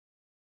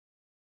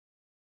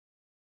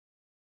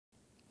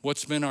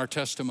What's been our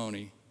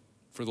testimony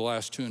for the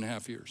last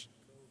 2.5 years?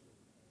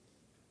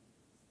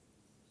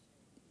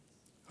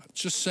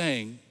 Just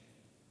saying,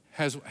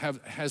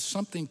 has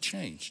something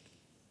changed?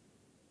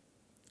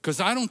 Because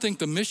I don't think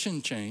the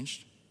mission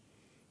changed.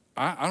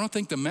 I don't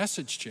think the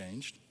message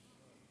changed.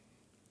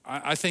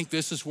 I think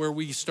this is where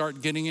we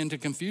start getting into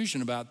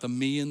confusion about the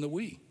me and the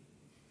we.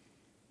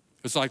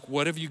 It's like,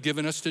 what have you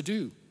given us to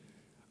do?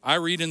 I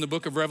read in the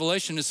book of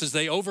Revelation, it says,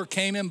 they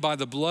overcame him by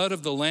the blood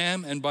of the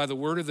Lamb and by the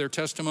word of their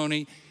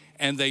testimony,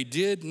 and they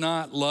did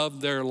not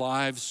love their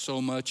lives so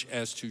much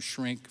as to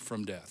shrink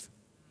from death.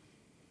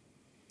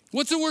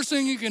 What's the worst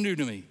thing you can do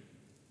to me?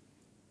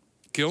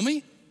 Kill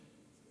me?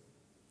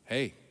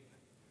 Hey,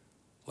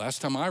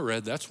 last time I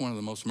read, that's one of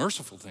the most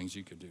merciful things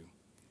you could do,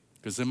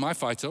 because then my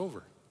fight's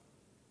over.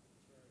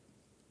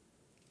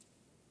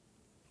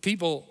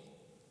 People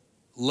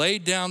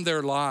laid down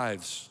their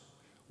lives.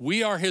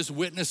 We are his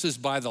witnesses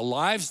by the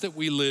lives that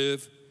we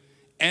live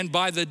and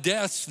by the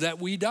deaths that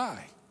we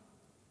die.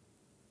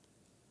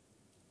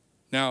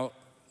 Now,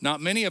 not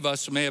many of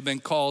us may have been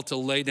called to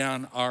lay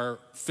down our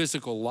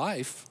physical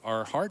life,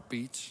 our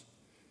heartbeats,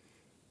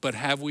 but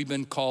have we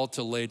been called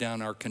to lay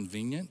down our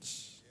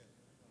convenience?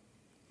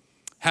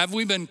 Have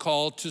we been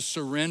called to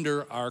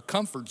surrender our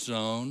comfort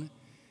zone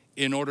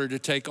in order to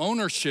take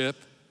ownership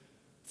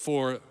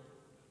for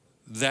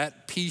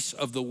that piece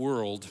of the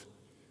world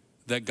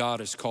that God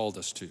has called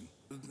us to?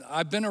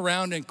 I've been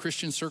around in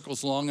Christian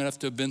circles long enough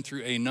to have been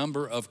through a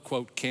number of,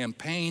 quote,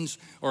 campaigns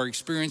or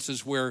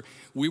experiences where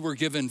we were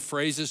given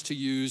phrases to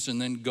use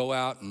and then go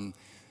out and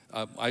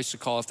I used to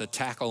call it the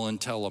tackle and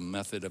tell 'em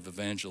method of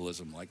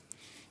evangelism. Like,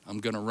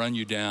 I'm gonna run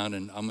you down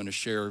and I'm gonna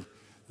share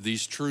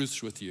these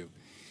truths with you.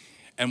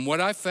 And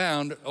what I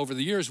found over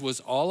the years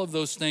was all of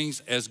those things,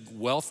 as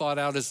well thought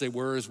out as they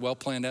were, as well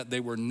planned out, they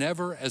were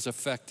never as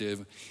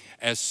effective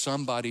as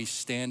somebody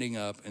standing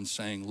up and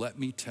saying, let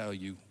me tell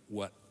you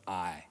what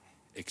I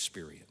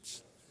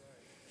experience.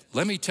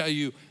 Let me tell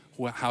you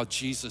how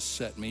Jesus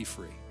set me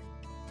free.